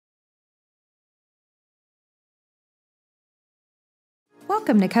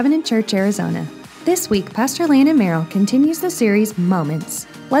Welcome to Covenant Church, Arizona. This week, Pastor Landon Merrill continues the series, Moments.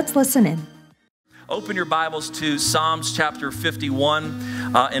 Let's listen in. Open your Bibles to Psalms chapter 51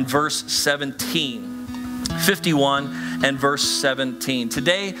 and verse 17. 51 and verse 17.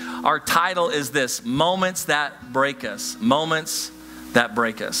 Today, our title is this, Moments That Break Us. Moments that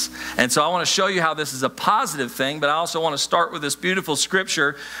break us. And so I want to show you how this is a positive thing, but I also want to start with this beautiful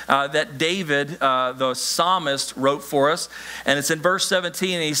scripture that David, the psalmist, wrote for us. And it's in verse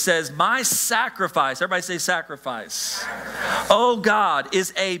 17, and he says, my sacrifice, everybody say sacrifice. Oh God,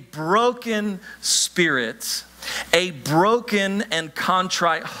 is a broken spirit, a broken and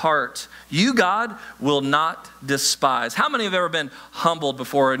contrite heart. You, God, will not despise. How many have ever been humbled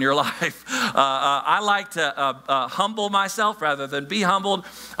before in your life? I like to humble myself rather than be humbled.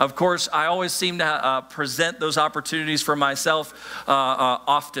 Of course, I always seem to present those opportunities for myself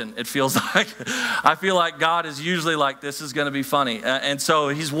often, it feels like. I feel like God is usually like, this is going to be funny. And so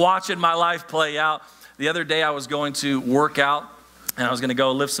he's watching my life play out. The other day I was going to work out, and I was going to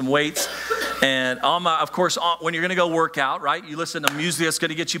go lift some weights. And of course, when you're going to go work out, right, you listen to music that's going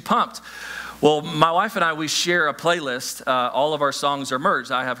to get you pumped. Well, my wife and I, we share a playlist. All of our songs are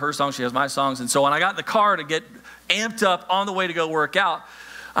merged. I have her songs, she has my songs. And so when I got in the car to get amped up on the way to go work out,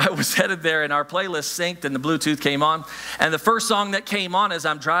 I was headed there and our playlist synced and the Bluetooth came on. And the first song that came on as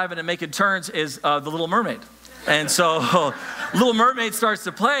I'm driving and making turns is The Little Mermaid. And so Little Mermaid starts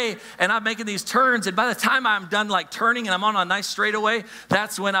to play, and I'm making these turns, and by the time I'm done like turning and I'm on a nice straightaway,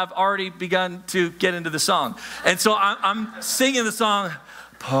 that's when I've already begun to get into the song. And so I'm singing the song,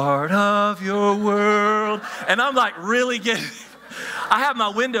 part of your world, and I'm like really getting, I have my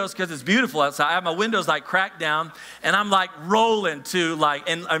windows, because it's beautiful outside, I have my windows like cracked down, and I'm like rolling to like,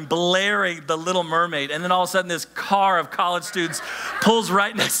 and I'm blaring The Little Mermaid, and then all of a sudden this car of college students pulls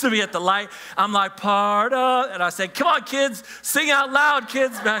right next to me at the light. I'm like, part of, and I say, come on kids, sing out loud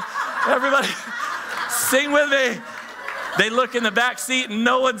kids, everybody, sing with me. They look in the back seat and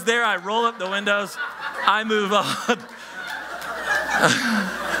no one's there. I roll up the windows, I move on.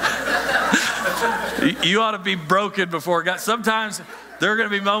 You ought to be broken before God. Sometimes there are going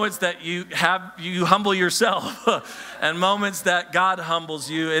to be moments that you humble yourself and moments that God humbles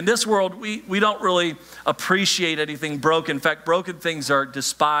you. In this world, we don't really appreciate anything broken. In fact, broken things are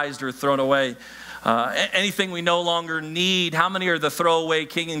despised or thrown away. Anything we no longer need. How many are the throwaway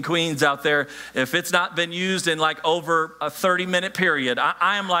king and queens out there? If it's not been used in like over a 30-minute period,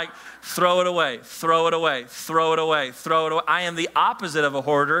 I am like, throw it away, throw it away, throw it away, throw it away. I am the opposite of a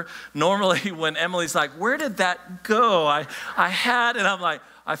hoarder. Normally when Emily's like, where did that go? I had, and I'm like,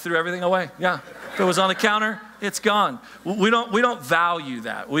 I threw everything away. Yeah, if it was on the counter, it's gone. We don't value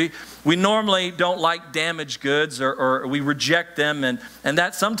that. We normally don't like damaged goods, or we reject them, and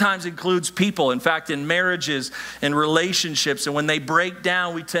that sometimes includes people. In fact, in marriages and relationships, and when they break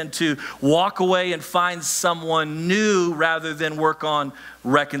down, we tend to walk away and find someone new rather than work on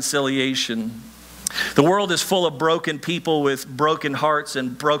reconciliation. The world is full of broken people with broken hearts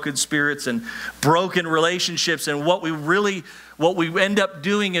and broken spirits and broken relationships, and what we end up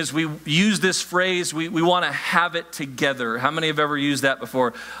doing is we use this phrase, we want to have it together. How many have ever used that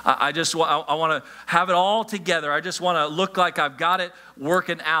before? I want to have it all together. I just want to look like I've got it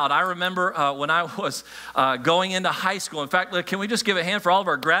working out. I remember when I was going into high school. In fact, can we just give a hand for all of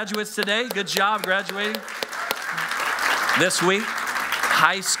our graduates today? Good job graduating this week.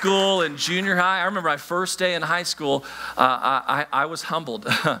 High school and junior high. I remember my first day in high school, I was humbled.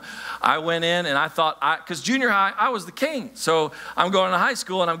 I went in and I thought, because junior high, I was the king. So I'm going to high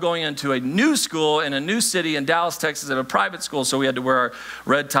school and I'm going into a new school in a new city in Dallas, Texas at a private school. So we had to wear our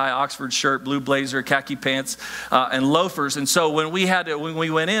red tie, Oxford shirt, blue blazer, khaki pants, and loafers. And so when we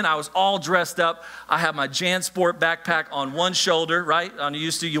went in, I was all dressed up. I had my JanSport backpack on one shoulder, right? On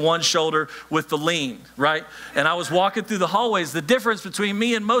used to you one shoulder with the lean, right? And I was walking through the hallways. The difference between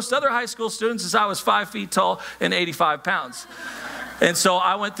me and most other high school students is I was 5 feet tall and 85 pounds. And so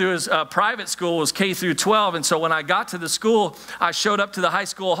I went through his private school, was K through 12. And so when I got to the school, I showed up to the high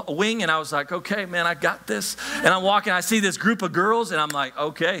school wing and I was like, okay, man, I got this. And I'm walking, I see this group of girls and I'm like,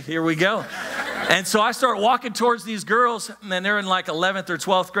 okay, here we go. And so I start walking towards these girls, and they're in like 11th or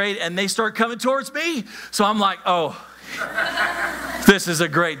 12th grade, and they start coming towards me. So I'm like, oh, this is a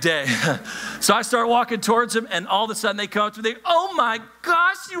great day. So I start walking towards them, and all of a sudden they come up to me. Oh my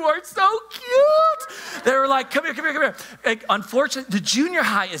gosh, you are so cute. They were like, come here, come here, come here. And unfortunately, the junior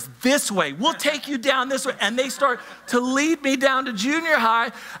high is this way. We'll take you down this way. And they start to lead me down to junior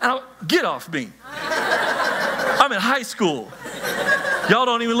high, and I'm, get off me. I'm in high school. Y'all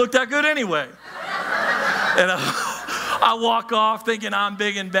don't even look that good anyway. And I walk off thinking I'm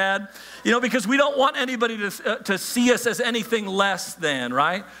big and bad. Because we don't want anybody to see us as anything less than,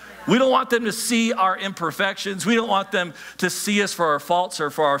 right? We don't want them to see our imperfections. We don't want them to see us for our faults or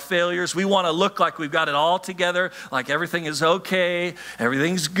for our failures. We want to look like we've got it all together, like everything is okay,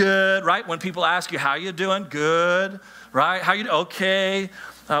 everything's good, right? When people ask you, how you doing? Good, right? How you doing? Okay.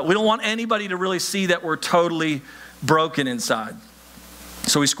 We don't want anybody to really see that we're totally broken inside.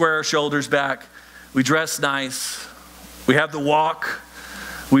 So we square our shoulders back. We dress nice. We have the walk.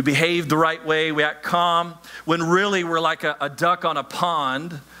 We behave the right way. We act calm. When really we're like a duck on a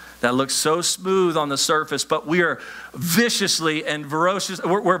pond that looks so smooth on the surface, but we are viciously and ferocious.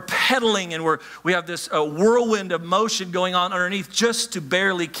 We're pedaling, and we have this whirlwind of motion going on underneath just to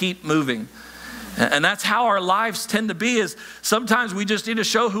barely keep moving. And that's how our lives tend to be, is sometimes we just need to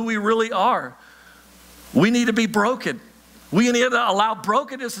show who we really are. We need to be broken. We need to allow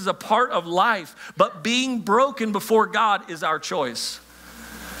brokenness as a part of life, but being broken before God is our choice.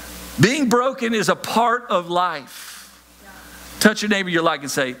 Being broken is a part of life. Touch your neighbor you like and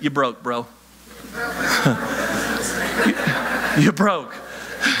say, you broke, bro. You broke.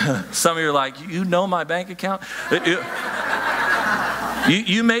 Some of you are like, you know my bank account?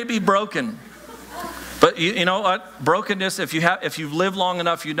 You may be broken. But you know what? Brokenness, if you've lived long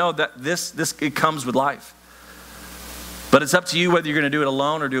enough, you know that it comes with life. But it's up to you whether you're going to do it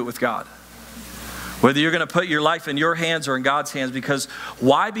alone or do it with God. Whether you're going to put your life in your hands or in God's hands. Because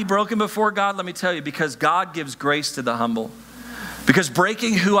why be broken before God? Let me tell you, because God gives grace to the humble. Because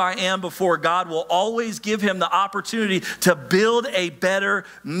breaking who I am before God will always give him the opportunity to build a better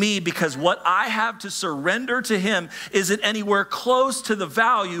me, because what I have to surrender to him isn't anywhere close to the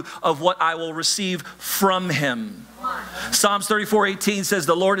value of what I will receive from him. Psalms 34:18 says,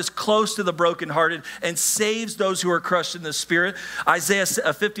 the Lord is close to the brokenhearted and saves those who are crushed in the spirit. Isaiah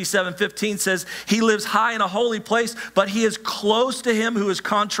 57:15 says, he lives high in a holy place, but he is close to him who is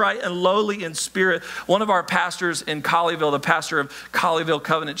contrite and lowly in spirit. One of our pastors in Colleyville, the pastor of Colleyville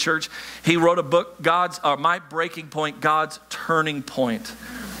Covenant Church, he wrote a book, My Breaking Point, God's Turning Point.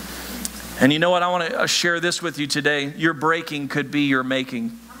 And you know what? I want to share this with you today. Your breaking could be your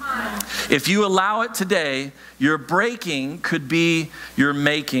making. If you allow it today, your breaking could be your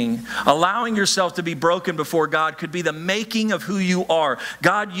making. Allowing yourself to be broken before God could be the making of who you are.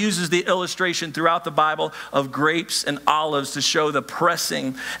 God uses the illustration throughout the Bible of grapes and olives to show the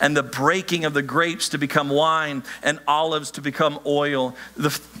pressing and the breaking of the grapes to become wine and olives to become oil. The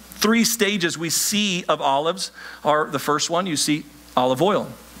three stages we see of olives are, the first one, you see olive oil.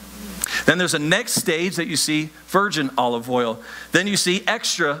 Then there's a next stage that you see virgin olive oil. Then you see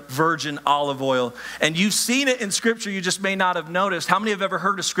extra virgin olive oil. And you've seen it in Scripture, you just may not have noticed. How many have ever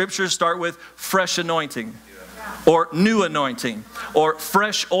heard of Scripture start with fresh anointing? Or new anointing? Or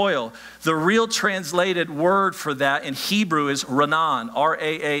fresh oil? The real translated word for that in Hebrew is Ranan.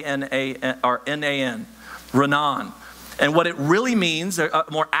 R-A-A-N-A-N. Ranan. And what it really means, a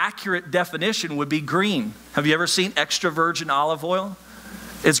more accurate definition would be green. Have you ever seen extra virgin olive oil?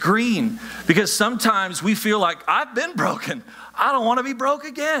 It's green, because sometimes we feel like, I've been broken. I don't want to be broke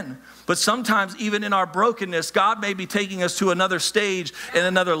again. But sometimes even in our brokenness, God may be taking us to another stage and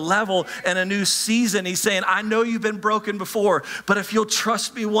another level and a new season. He's saying, I know you've been broken before, but if you'll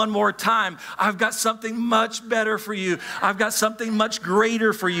trust me one more time, I've got something much better for you. I've got something much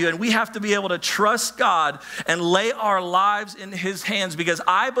greater for you. And we have to be able to trust God and lay our lives in his hands, because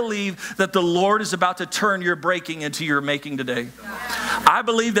I believe that the Lord is about to turn your breaking into your making today. I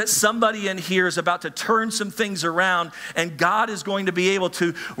believe that somebody in here is about to turn some things around, and God is going to be able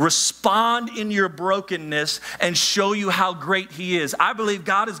to respond in your brokenness and show you how great he is. I believe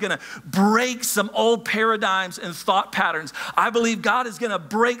God is going to break some old paradigms and thought patterns. I believe God is going to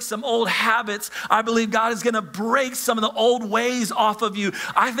break some old habits. I believe God is going to break some of the old ways off of you.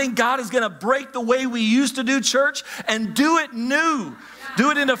 I think God is going to break the way we used to do church and do it new.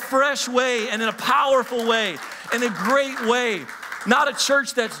 Do it in a fresh way and in a powerful way, in a great way. Not a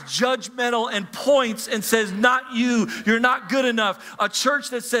church that's judgmental and points and says, not you, you're not good enough. A church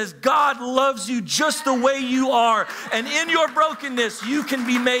that says, God loves you just the way you are. And in your brokenness, you can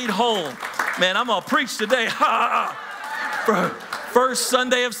be made whole. Man, I'm going to preach today. First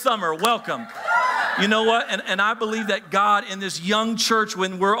Sunday of summer, welcome. You know what? And I believe that God in this young church,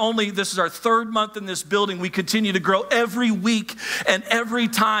 when this is our third month in this building, we continue to grow every week and every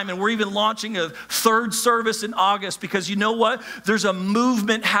time. And we're even launching a third service in August, because you know what? There's a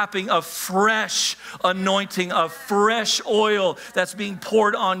movement happening of fresh anointing, of fresh oil that's being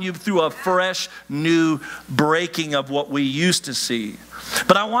poured on you through a fresh new breaking of what we used to see.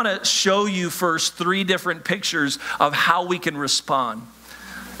 But I want to show you first 3 different pictures of how we can respond.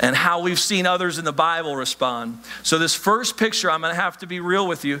 and how we've seen others in the Bible respond. So this first picture, I'm going to have to be real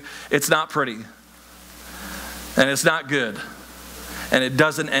with you, it's not pretty. And it's not good. And it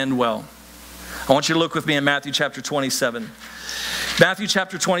doesn't end well. I want you to look with me in Matthew chapter 27. Matthew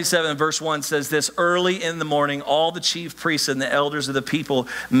chapter 27 verse 1 says this: early in the morning, all the chief priests and the elders of the people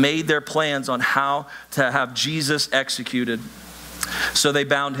made their plans on how to have Jesus executed. So they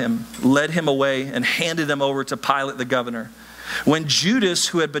bound him, led him away, and handed him over to Pilate the governor. When Judas,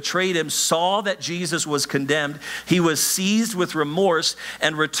 who had betrayed him, saw that Jesus was condemned, he was seized with remorse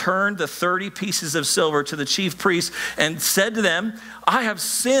and returned the 30 pieces of silver to the chief priests and said to them, I have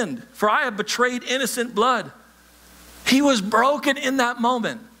sinned, for I have betrayed innocent blood. He was broken in that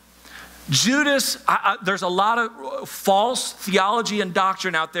moment. Judas, there's a lot of false theology and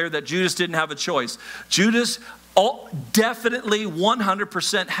doctrine out there that Judas didn't have a choice. Judas definitely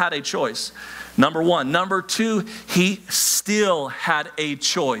 100% had a choice. Number one. Number two, he still had a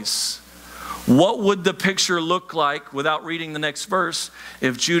choice. What would the picture look like, without reading the next verse,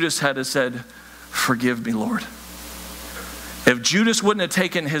 if Judas had said, forgive me, Lord? If Judas wouldn't have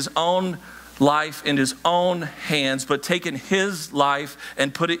taken his own life in his own hands, but taken his life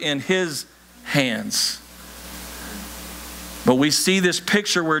and put it in his hands. But we see this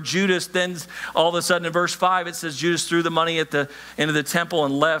picture where Judas then, all of a sudden in verse 5, it says Judas threw the money into the temple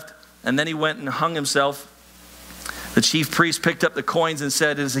and left. And then he went and hung himself. The chief priest picked up the coins and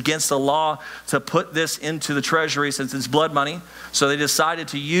said, it is against the law to put this into the treasury since it's blood money. So they decided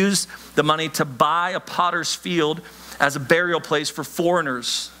to use the money to buy a potter's field as a burial place for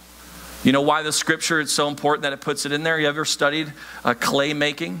foreigners. You know why the scripture is so important that it puts it in there? You ever studied clay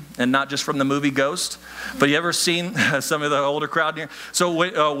making? And not just from the movie Ghost. But you ever seen some of the older crowd here?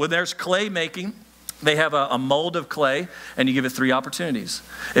 So when there's clay making, they have a mold of clay, and you give it 3 opportunities.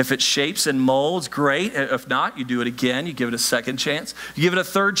 If it shapes and molds, great. If not, you do it again. You give it a second chance. You give it a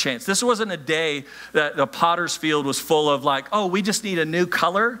third chance. This wasn't a day that the potter's field was full of like, oh, we just need a new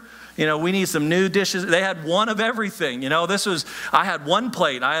color. You know, we need some new dishes. They had one of everything. You know, I had one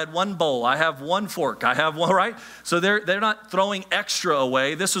plate. I had one bowl. I have one fork. I have one, right? So they're not throwing extra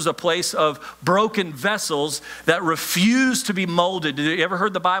away. This was a place of broken vessels that refused to be molded. Did you ever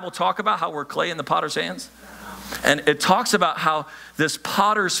heard the Bible talk about how we're clay in the potter's hands? And it talks about how this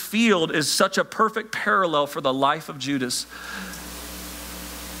potter's field is such a perfect parallel for the life of Judas.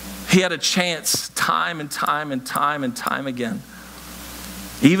 He had a chance time and time and time and time again.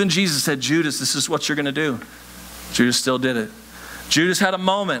 Even Jesus said, Judas, this is what you're going to do. Judas still did it. Judas had a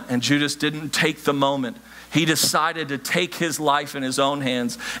moment, and Judas didn't take the moment. He decided to take his life in his own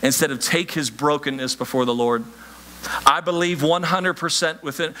hands instead of take his brokenness before the Lord. I believe 100%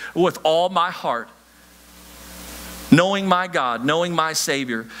 with all my heart, knowing my God, knowing my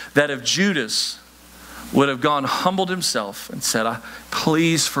Savior, that if Judas would have gone, humbled himself and said,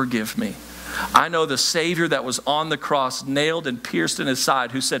 please forgive me. I know the Savior that was on the cross, nailed and pierced in his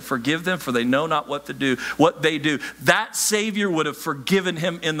side, who said, forgive them, for they know not what they do. That Savior would have forgiven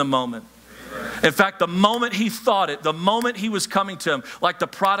him in the moment. In fact, the moment he thought it, the moment he was coming to him, like the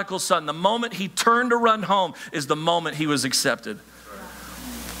prodigal son, the moment he turned to run home is the moment he was accepted.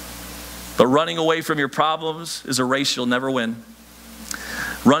 But running away from your problems is a race you'll never win.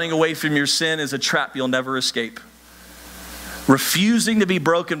 Running away from your sin is a trap you'll never escape. Refusing to be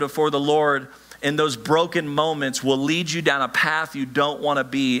broken before the Lord in those broken moments will lead you down a path you don't want to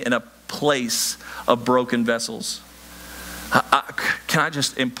be, in a place of broken vessels. Can I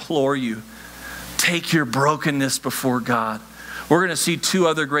just implore you, take your brokenness before God. We're going to see 2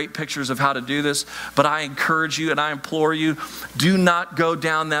 other great pictures of how to do this, but I encourage you and I implore you, do not go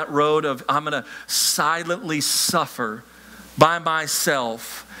down that road of I'm going to silently suffer by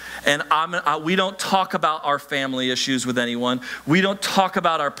myself. And we don't talk about our family issues with anyone. We don't talk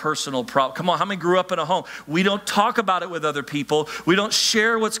about our personal problems. Come on, how many grew up in a home? We don't talk about it with other people. We don't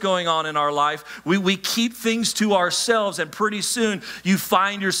share what's going on in our life. We keep things to ourselves, and pretty soon you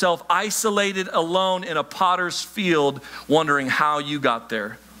find yourself isolated, alone in a potter's field, wondering how you got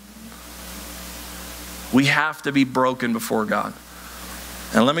there. We have to be broken before God.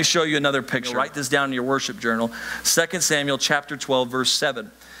 And let me show you another picture. Write this down in your worship journal. 2 Samuel chapter 12, verse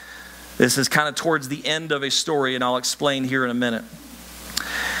 7. This is kind of towards the end of a story, and I'll explain here in a minute.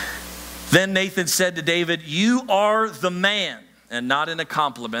 Then Nathan said to David, you are the man. And not in a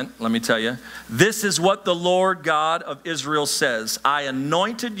compliment, let me tell you. This is what the Lord God of Israel says. I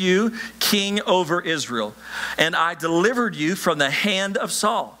anointed you king over Israel, and I delivered you from the hand of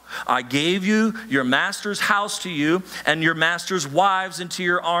Saul. I gave you your master's house to you and your master's wives into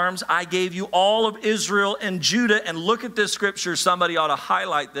your arms. I gave you all of Israel and Judah. And look at this scripture. Somebody ought to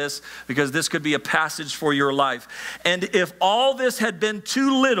highlight this because this could be a passage for your life. And if all this had been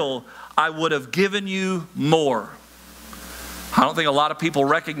too little, I would have given you more. I don't think a lot of people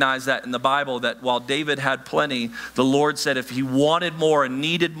recognize that in the Bible, that while David had plenty, the Lord said if he wanted more and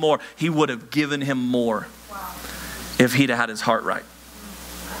needed more, he would have given him more. Wow. If he'd had his heart right.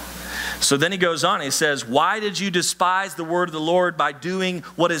 So then he goes on, he says, why did you despise the word of the Lord by doing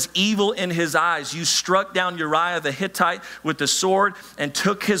what is evil in his eyes? You struck down Uriah the Hittite with the sword and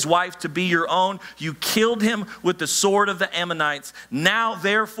took his wife to be your own. You killed him with the sword of the Ammonites. Now,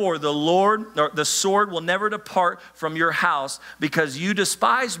 therefore, the sword will never depart from your house because you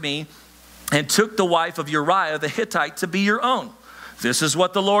despised me and took the wife of Uriah the Hittite to be your own. This is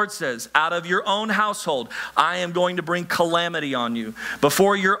what the Lord says. Out of your own household, I am going to bring calamity on you.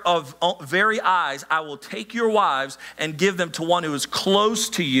 Before your very eyes, I will take your wives and give them to one who is close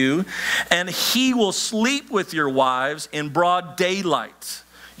to you, and he will sleep with your wives in broad daylight.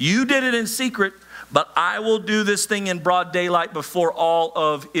 You did it in secret, but I will do this thing in broad daylight before all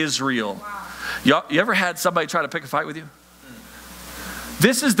of Israel. Wow. You ever had somebody try to pick a fight with you?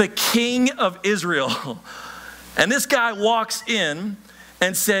 This is the king of Israel. And this guy walks in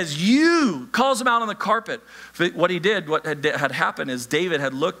and says, you, calls him out on the carpet. What had happened is David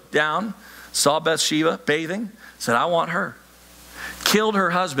had looked down, saw Bathsheba bathing, said, I want her. Killed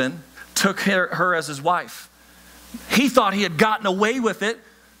her husband, took her as his wife. He thought he had gotten away with it.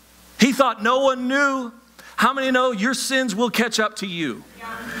 He thought no one knew. How many know your sins will catch up to you?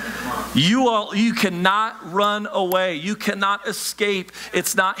 You cannot run away. You cannot escape.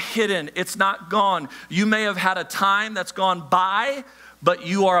 It's not hidden. It's not gone. You may have had a time that's gone by, but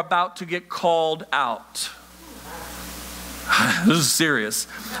you are about to get called out. This is serious.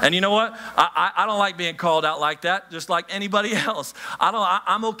 And you know what? I don't like being called out like that, just like anybody else.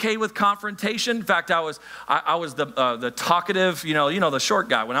 I'm okay with confrontation. In fact, I was the talkative, you know, the short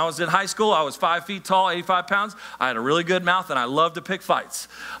guy. When I was in high school, I was 5 feet tall, 85 pounds. I had a really good mouth, and I loved to pick fights.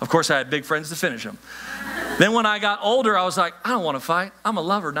 Of course, I had big friends to finish them. Then when I got older, I was like, I don't want to fight. I'm a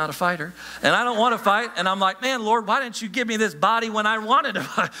lover, not a fighter. And I don't want to fight. And I'm like, man, Lord, why didn't you give me this body when I wanted to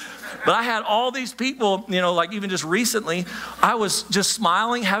fight? But I had all these people, you know, like even just recently, I was just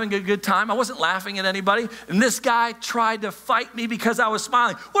smiling, having a good time. I wasn't laughing at anybody. And this guy tried to fight me because I was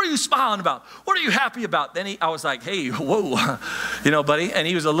smiling. What are you smiling about? What are you happy about? Then I was like, hey, whoa, you know, buddy. And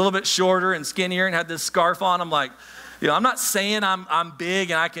he was a little bit shorter and skinnier and had this scarf on. I'm like, you know, I'm not saying I'm big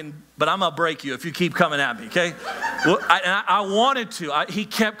and I can, but I'm going to break you if you keep coming at me, okay? Well, I wanted to. He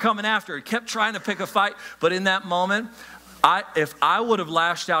kept coming after. He kept trying to pick a fight. But in that moment, if I would have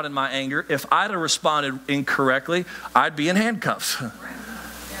lashed out in my anger, if I'd have responded incorrectly, I'd be in handcuffs.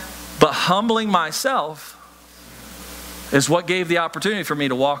 But humbling myself is what gave the opportunity for me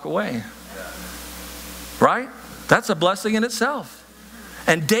to walk away. Right? That's a blessing in itself.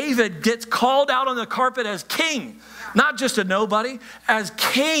 And David gets called out on the carpet as king. Not just a nobody, as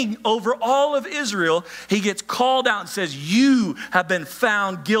king over all of Israel. He gets called out and says, you have been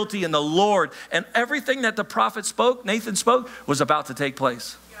found guilty in the Lord. And everything that the prophet spoke, Nathan spoke, was about to take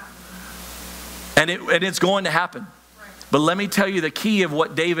place. And it's going to happen. But let me tell you the key of what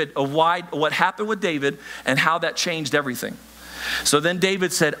happened with David and how that changed everything. So then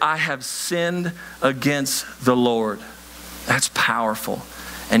David said, I have sinned against the Lord. That's powerful.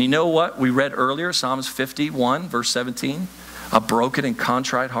 And you know what we read earlier, Psalms 51, verse 17, a broken and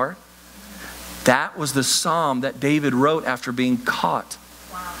contrite heart. That was the psalm that David wrote after being caught,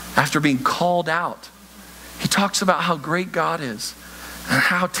 after being called out. He talks about how great God is and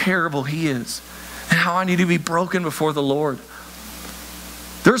how terrible he is and how I need to be broken before the Lord.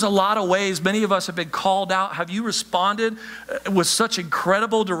 There's a lot of ways many of us have been called out. Have you responded with such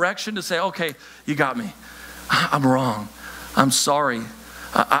incredible direction to say, okay, you got me. I'm wrong. I'm sorry.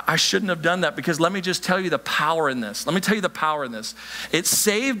 I shouldn't have done that, because let me just tell you the power in this. Let me tell you the power in this. It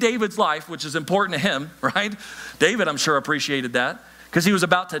saved David's life, which is important to him, right? David, I'm sure, appreciated that because he was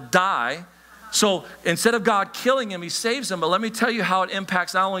about to die. So instead of God killing him, he saves him. But let me tell you how it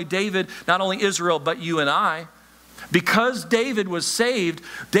impacts not only David, not only Israel, but you and I. Because David was saved,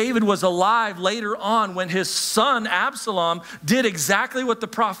 David was alive later on when his son Absalom did exactly what the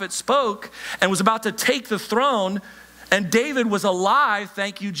prophet spoke and was about to take the throne. And David was alive,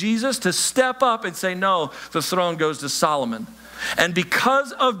 thank you, Jesus, to step up and say, no, the throne goes to Solomon. And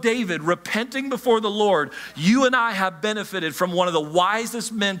because of David repenting before the Lord, you and I have benefited from one of the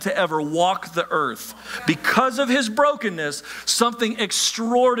wisest men to ever walk the earth. Because of his brokenness, something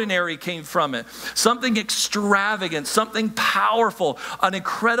extraordinary came from it. Something extravagant, something powerful, an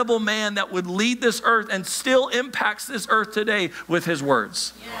incredible man that would lead this earth and still impacts this earth today with his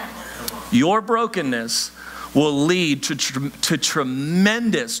words. Your brokenness will lead to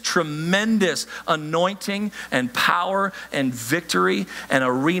tremendous anointing and power and victory and a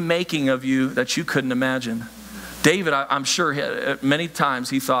remaking of you that you couldn't imagine. David, I'm sure many times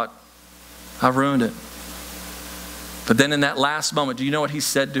he thought, I've ruined it. But then in that last moment, do you know what he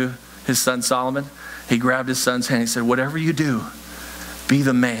said to his son Solomon? He grabbed his son's hand and he said, whatever you do, be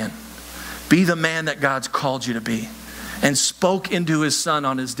the man. Be the man that God's called you to be. And spoke into his son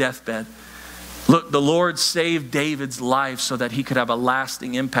on his deathbed. Look, the Lord saved David's life so that he could have a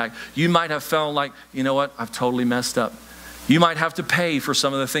lasting impact. You might have felt like, you know what, I've totally messed up. You might have to pay for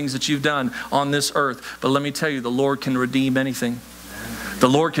some of the things that you've done on this earth. But let me tell you, the Lord can redeem anything. The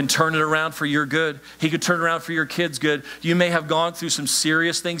Lord can turn it around for your good. He could turn it around for your kids' good. You may have gone through some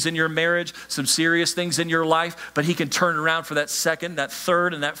serious things in your marriage, some serious things in your life, but he can turn it around for that second, that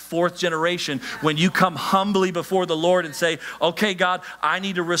third, and that fourth generation when you come humbly before the Lord and say, okay, God, I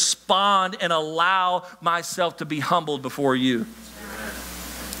need to respond and allow myself to be humbled before you.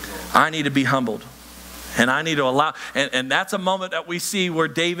 I need to be humbled. And I need to allow, and that's a moment that we see where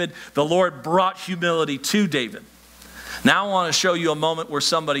David, the Lord brought humility to David. Now I want to show you a moment where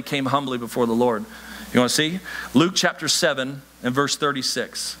somebody came humbly before the Lord. You want to see? Luke chapter 7 and verse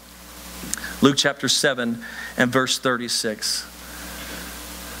 36. Luke chapter 7 and verse 36.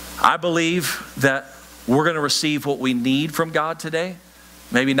 I believe that we're going to receive what we need from God today.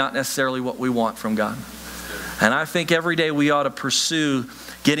 Maybe not necessarily what we want from God. And I think every day we ought to pursue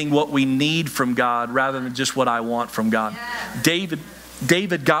getting what we need from God rather than just what I want from God. David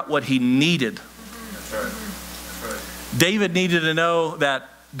got what he needed. That's right. David needed to know that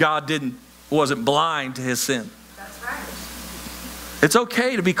God wasn't blind to his sin. That's right. It's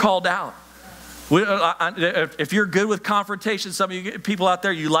okay to be called out. If you're good with confrontation, some of you people out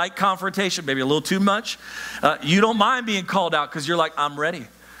there, you like confrontation, maybe a little too much. You don't mind being called out because you're like, I'm ready.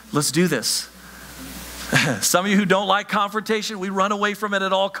 Let's do this. Some of you who don't like confrontation, we run away from it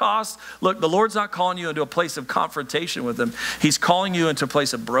at all costs. Look, the Lord's not calling you into a place of confrontation with him. He's calling you into a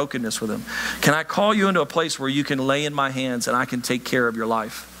place of brokenness with him. Can I call you into a place where you can lay in my hands and I can take care of your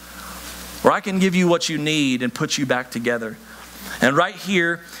life? Where I can give you what you need and put you back together. And right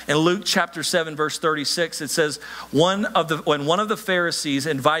here in Luke chapter 7 verse 36, it says, when one of the Pharisees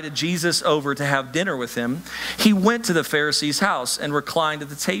invited Jesus over to have dinner with him, he went to the Pharisee's house and reclined at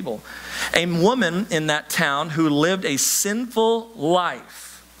the table. A woman in that town who lived a sinful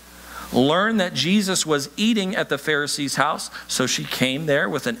life learned that Jesus was eating at the Pharisee's house, so she came there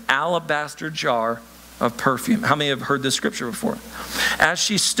with an alabaster jar of perfume. How many have heard this scripture before? As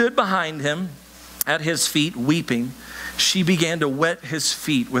she stood behind him at his feet weeping, she began to wet his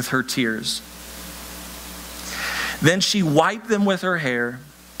feet with her tears. Then she wiped them with her hair,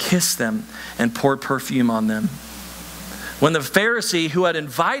 kissed them, and poured perfume on them. When the Pharisee who had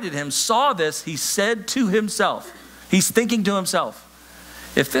invited him saw this, he said to himself, he's thinking to himself,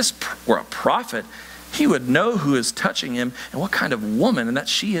 if this were a prophet, he would know who is touching him and what kind of woman, and that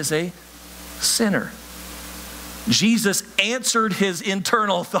she is a sinner. Jesus answered his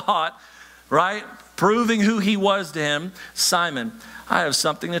internal thought, right? Proving who he was to him. Simon, I have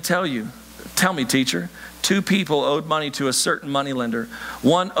something to tell you. Tell me, teacher. 2 people owed money to a certain moneylender.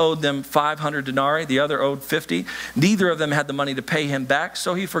 One owed them 500 denarii, the other owed 50. Neither of them had the money to pay him back,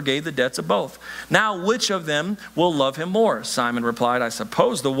 so he forgave the debts of both. Now, which of them will love him more? Simon replied, I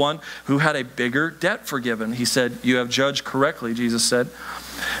suppose the one who had a bigger debt forgiven. He said, you have judged correctly, Jesus said.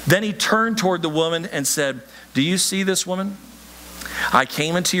 Then he turned toward the woman and said, do you see this woman? I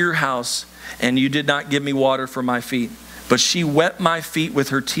came into your house, and you did not give me water for my feet. But she wet my feet with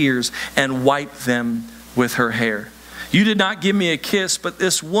her tears and wiped them with her hair. You did not give me a kiss, but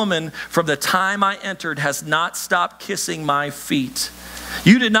this woman from the time I entered has not stopped kissing my feet.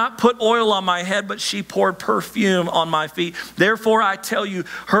 You did not put oil on my head, but she poured perfume on my feet. Therefore I tell you,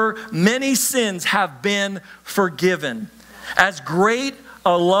 her many sins have been forgiven. As great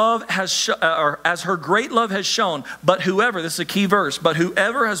a love has as her great love has shown, but whoever, this is a key verse, but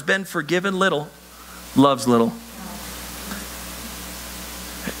whoever has been forgiven little, loves little.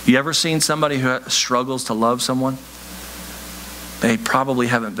 You ever seen somebody who struggles to love someone? They probably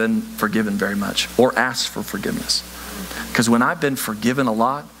haven't been forgiven very much or asked for forgiveness. Because when I've been forgiven a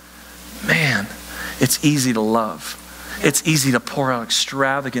lot, man, it's easy to love. It's easy to pour out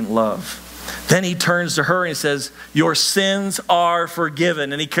extravagant love. Then he turns to her and he says, your sins are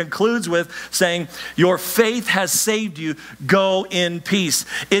forgiven. And he concludes with saying, your faith has saved you. Go in peace.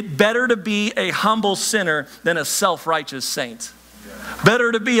 It better to be a humble sinner than a self-righteous saint.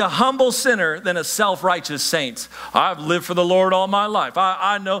 Better to be a humble sinner than a self-righteous saint. I've lived for the Lord all my life.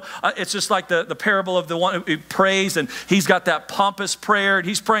 I know. It's just like the parable of the one who prays, and he's got that pompous prayer, and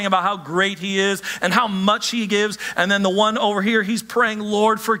he's praying about how great he is and how much he gives. And then the one over here, he's praying,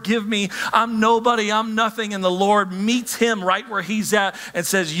 Lord, forgive me. I'm nobody. I'm nothing. And the Lord meets him right where he's at and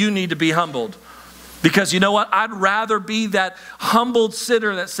says, you need to be humbled. Because you know what? I'd rather be that humbled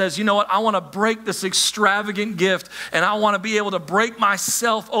sinner that says, you know what? I want to break this extravagant gift, and I want to be able to break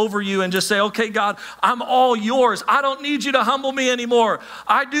myself over you and just say, okay, God, I'm all yours. I don't need you to humble me anymore.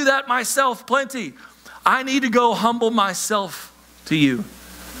 I do that myself plenty. I need to go humble myself to you,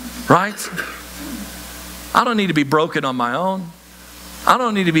 right? I don't need to be broken on my own. I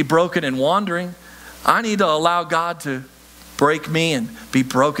don't need to be broken and wandering. I need to allow God to break me and be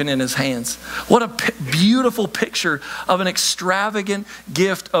broken in his hands. What a beautiful picture of an extravagant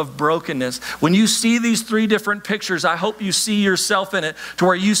gift of brokenness. When you see these three different pictures, I hope you see yourself in it, to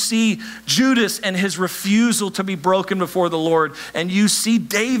where you see Judas and his refusal to be broken before the Lord, and you see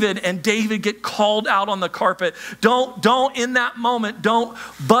David, and David get called out on the carpet. Don't in that moment, don't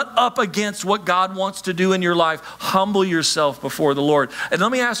butt up against what God wants to do in your life. Humble yourself before the Lord. And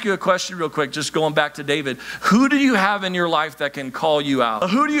let me ask you a question real quick, just going back to David. Who do you have in your life that can call you out?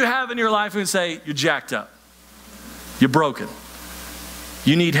 Who do you have in your life who can say, you're jacked up, you're broken,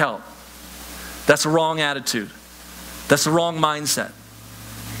 you need help? That's a wrong attitude. That's the wrong mindset.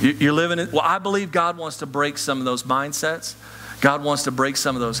 You're living it. Well, I believe God wants to break some of those mindsets. God wants to break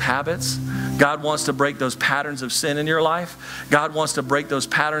some of those habits. God wants to break those patterns of sin in your life. God wants to break those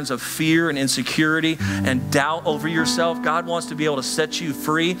patterns of fear and insecurity and doubt over yourself. God wants to be able to set you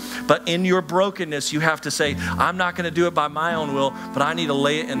free. But in your brokenness, you have to say, I'm not going to do it by my own will, but I need to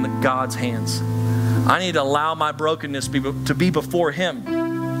lay it in God's hands. I need to allow my brokenness to be before him.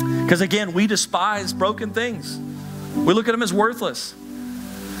 Because again, we despise broken things. We look at them as worthless.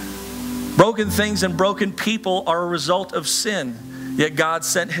 Broken things and broken people are a result of sin. Yet God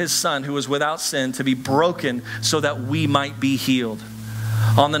sent his son, who was without sin, to be broken so that we might be healed.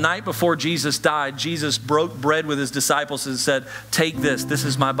 On the night before Jesus died, Jesus broke bread with his disciples and said, take this. This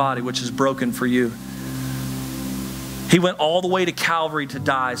is my body, which is broken for you. He went all the way to Calvary to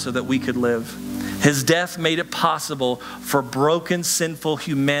die so that we could live. His death made it possible for broken, sinful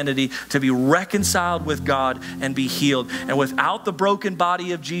humanity to be reconciled with God and be healed. And without the broken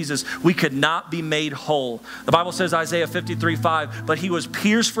body of Jesus, we could not be made whole. The Bible says, Isaiah 53:5, but he was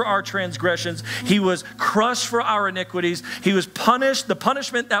pierced for our transgressions. He was crushed for our iniquities. He was punished. The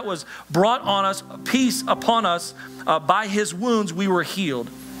punishment that was brought on us, peace upon us, by his wounds we were healed.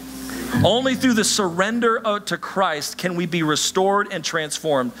 Only through the surrender to Christ can we be restored and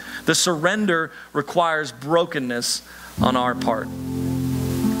transformed. The surrender requires brokenness on our part.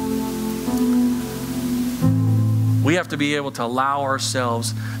 We have to be able to allow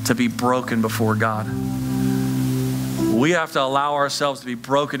ourselves to be broken before God. We have to allow ourselves to be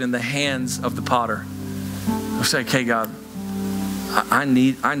broken in the hands of the potter. We say, okay, God, I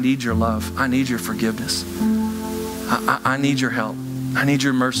need your love. I need your forgiveness. I need your help. I need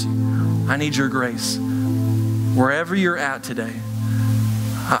your mercy. I need your grace. Wherever you're at today,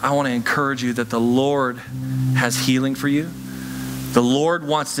 I want to encourage you that the Lord has healing for you. The Lord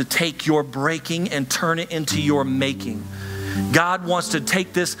wants to take your breaking and turn it into your making. God wants to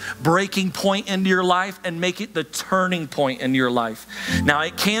take this breaking point into your life and make it the turning point in your life. Now,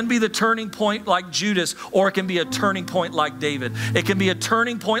 it can be the turning point like Judas, or it can be a turning point like David. It can be a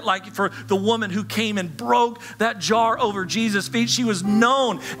turning point like for the woman who came and broke that jar over Jesus' feet. She was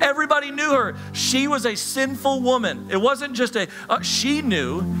known. Everybody knew her. She was a sinful woman. It wasn't just she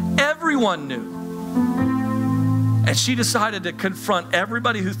knew. Everyone knew. And she decided to confront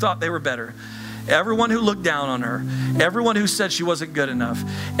everybody who thought they were better. Everyone who looked down on her, everyone who said she wasn't good enough,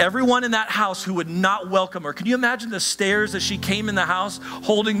 everyone in that house who would not welcome her. Can you imagine the stairs as she came in the house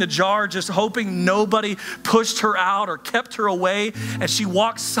holding the jar, just hoping nobody pushed her out or kept her away, and she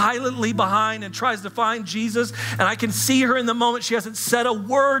walks silently behind and tries to find Jesus. And I can see her in the moment. She hasn't said a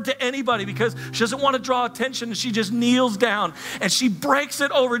word to anybody because she doesn't want to draw attention, and she just kneels down and she breaks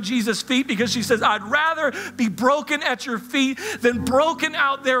it over Jesus' feet because she says, I'd rather be broken at your feet than broken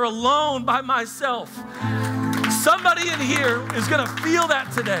out there alone by myself. Somebody in here is going to feel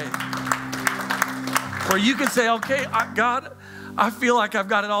that today. Where you can say, okay, God, I feel like I've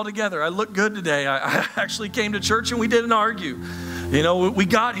got it all together. I look good today. I actually came to church and we didn't argue. You know, we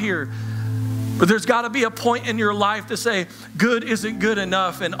got here. But there's got to be a point in your life to say, good isn't good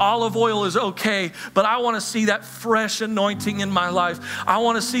enough and olive oil is okay, but I want to see that fresh anointing in my life. I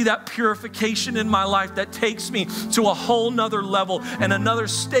want to see that purification in my life that takes me to a whole nother level and another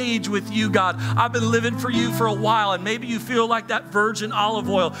stage with you, God. I've been living for you for a while, and maybe you feel like that virgin olive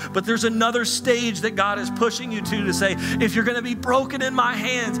oil, but there's another stage that God is pushing you to say, if you're going to be broken in my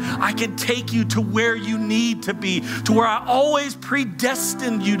hands, I can take you to where you need to be, to where I always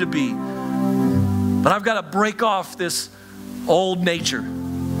predestined you to be. But I've got to break off this old nature.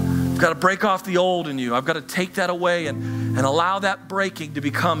 I've got to break off the old in you. I've got to take that away and allow that breaking to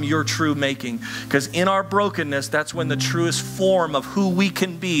become your true making. Because in our brokenness, that's when the truest form of who we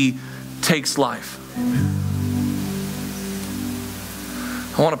can be takes life.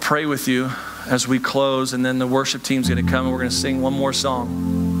 I want to pray with you as we close, and then the worship team's going to come and we're going to sing one more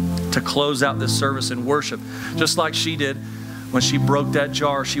song to close out this service in worship. Just like she did when she broke that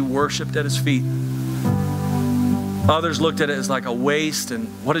jar, she worshiped at his feet. Others looked at it as like a waste, and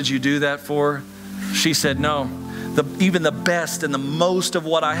what did you do that for? She said, no, even the best and the most of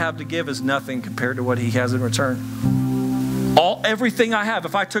what I have to give is nothing compared to what he has in return. Everything I have,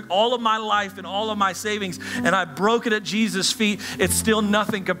 if I took all of my life and all of my savings and I broke it at Jesus' feet, it's still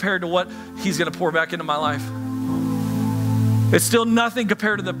nothing compared to what he's going to pour back into my life. It's still nothing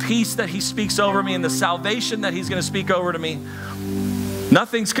compared to the peace that he speaks over me and the salvation that he's going to speak over to me.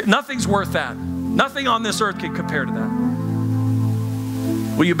 Nothing's worth that. Nothing on this earth can compare to that.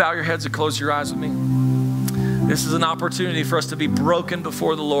 Will you bow your heads and close your eyes with me? This is an opportunity for us to be broken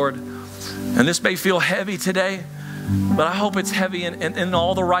before the Lord. And this may feel heavy today, but I hope it's heavy in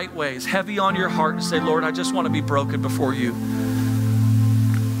all the right ways. Heavy on your heart to say, Lord, I just want to be broken before you.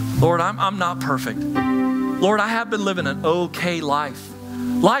 Lord, I'm not perfect. Lord, I have been living an okay life.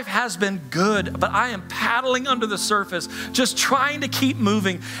 Life has been good, but I am paddling under the surface, just trying to keep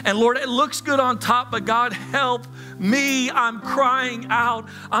moving. And Lord, it looks good on top, but God, help me. I'm crying out.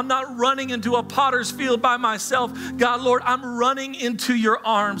 I'm not running into a potter's field by myself. God, Lord, I'm running into your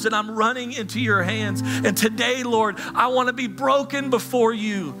arms and I'm running into your hands. And today, Lord, I want to be broken before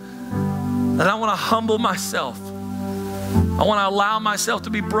you. And I want to humble myself. I want to allow myself to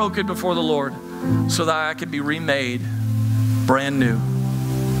be broken before the Lord so that I can be remade brand new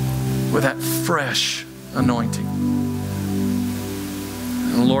with that fresh anointing.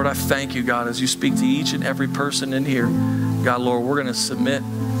 And Lord, I thank you, God, as you speak to each and every person in here. God, Lord, we're going to submit.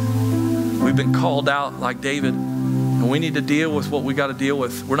 We've been called out like David, and we need to deal with what we got to deal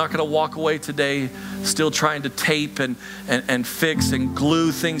with. We're not going to walk away today still trying to tape and fix and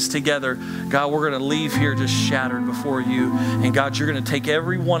glue things together. God, we're going to leave here just shattered before you. And God, you're going to take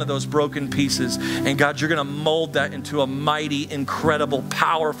every one of those broken pieces, and God, you're going to mold that into a mighty, incredible,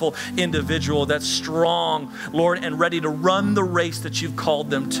 powerful individual that's strong, Lord, and ready to run the race that you've called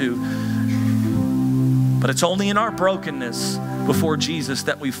them to. But it's only in our brokenness before Jesus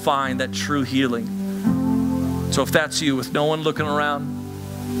that we find that true healing. So if that's you, with no one looking around,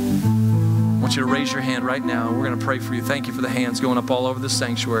 I want you to raise your hand right now. We're going to pray for you. Thank you for the hands going up all over the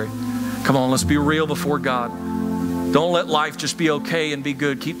sanctuary. Come on, let's be real before God. Don't let life just be okay and be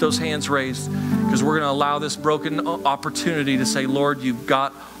good. Keep those hands raised, because we're going to allow this broken opportunity to say, Lord, you've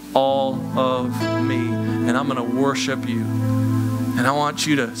got all of me, and I'm going to worship you. And I want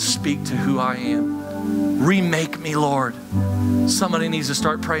you to speak to who I am. Remake me, Lord. Somebody needs to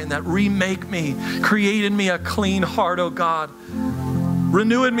start praying that. Remake me. Create in me a clean heart, oh God.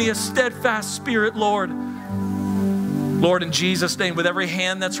 Renew in me a steadfast spirit, Lord. Lord, in Jesus' name, with every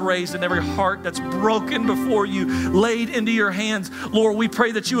hand that's raised and every heart that's broken before you, laid into your hands, Lord, we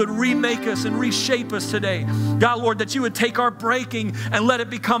pray that you would remake us and reshape us today. God, Lord, that you would take our breaking and let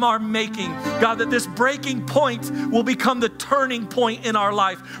it become our making. God, that this breaking point will become the turning point in our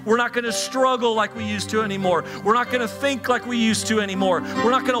life. We're not going to struggle like we used to anymore. We're not going to think like we used to anymore.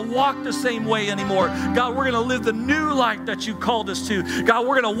 We're not going to walk the same way anymore. God, we're going to live the new life that you called us to. God,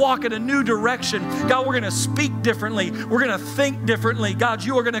 we're going to walk in a new direction. God, we're going to speak differently. We're going to think differently. God,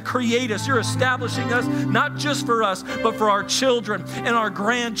 you are going to create us. You're establishing us, not just for us, but for our children and our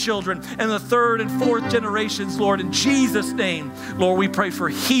grandchildren and the third and fourth generations, Lord. In Jesus' name, Lord, we pray for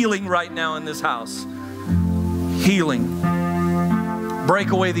healing right now in this house. Healing.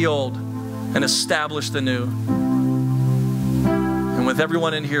 Break away the old and establish the new. And with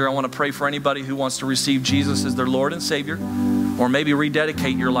everyone in here, I want to pray for anybody who wants to receive Jesus as their Lord and Savior, or maybe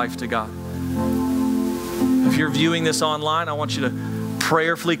rededicate your life to God. If you're viewing this online, I want you to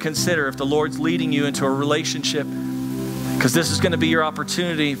prayerfully consider if the Lord's leading you into a relationship, because this is going to be your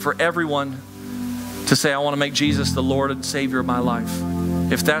opportunity for everyone to say, I want to make Jesus the Lord and Savior of my life.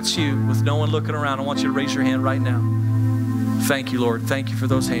 If that's you, with no one looking around, I want you to raise your hand right now. Thank you, Lord. Thank you for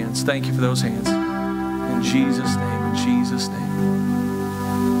those hands. Thank you for those hands. In Jesus' name, in Jesus' name.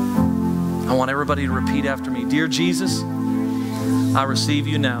 I want everybody to repeat after me. Dear Jesus, I receive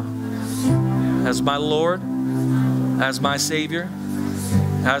you now as my Lord, as my Savior,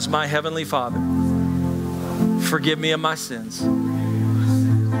 as my Heavenly Father. Forgive me of my sins.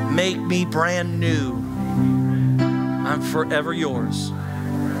 Make me brand new. I'm forever yours,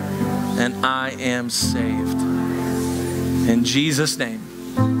 and I am saved. In Jesus' name,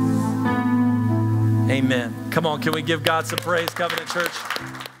 amen. Come on, can we give God some praise, Covenant Church?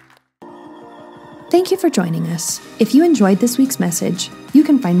 Thank you for joining us. If you enjoyed this week's message, you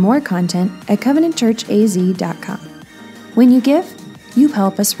can find more content at covenantchurchaz.com. When you give, you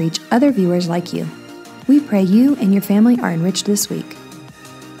help us reach other viewers like you. We pray you and your family are enriched this week.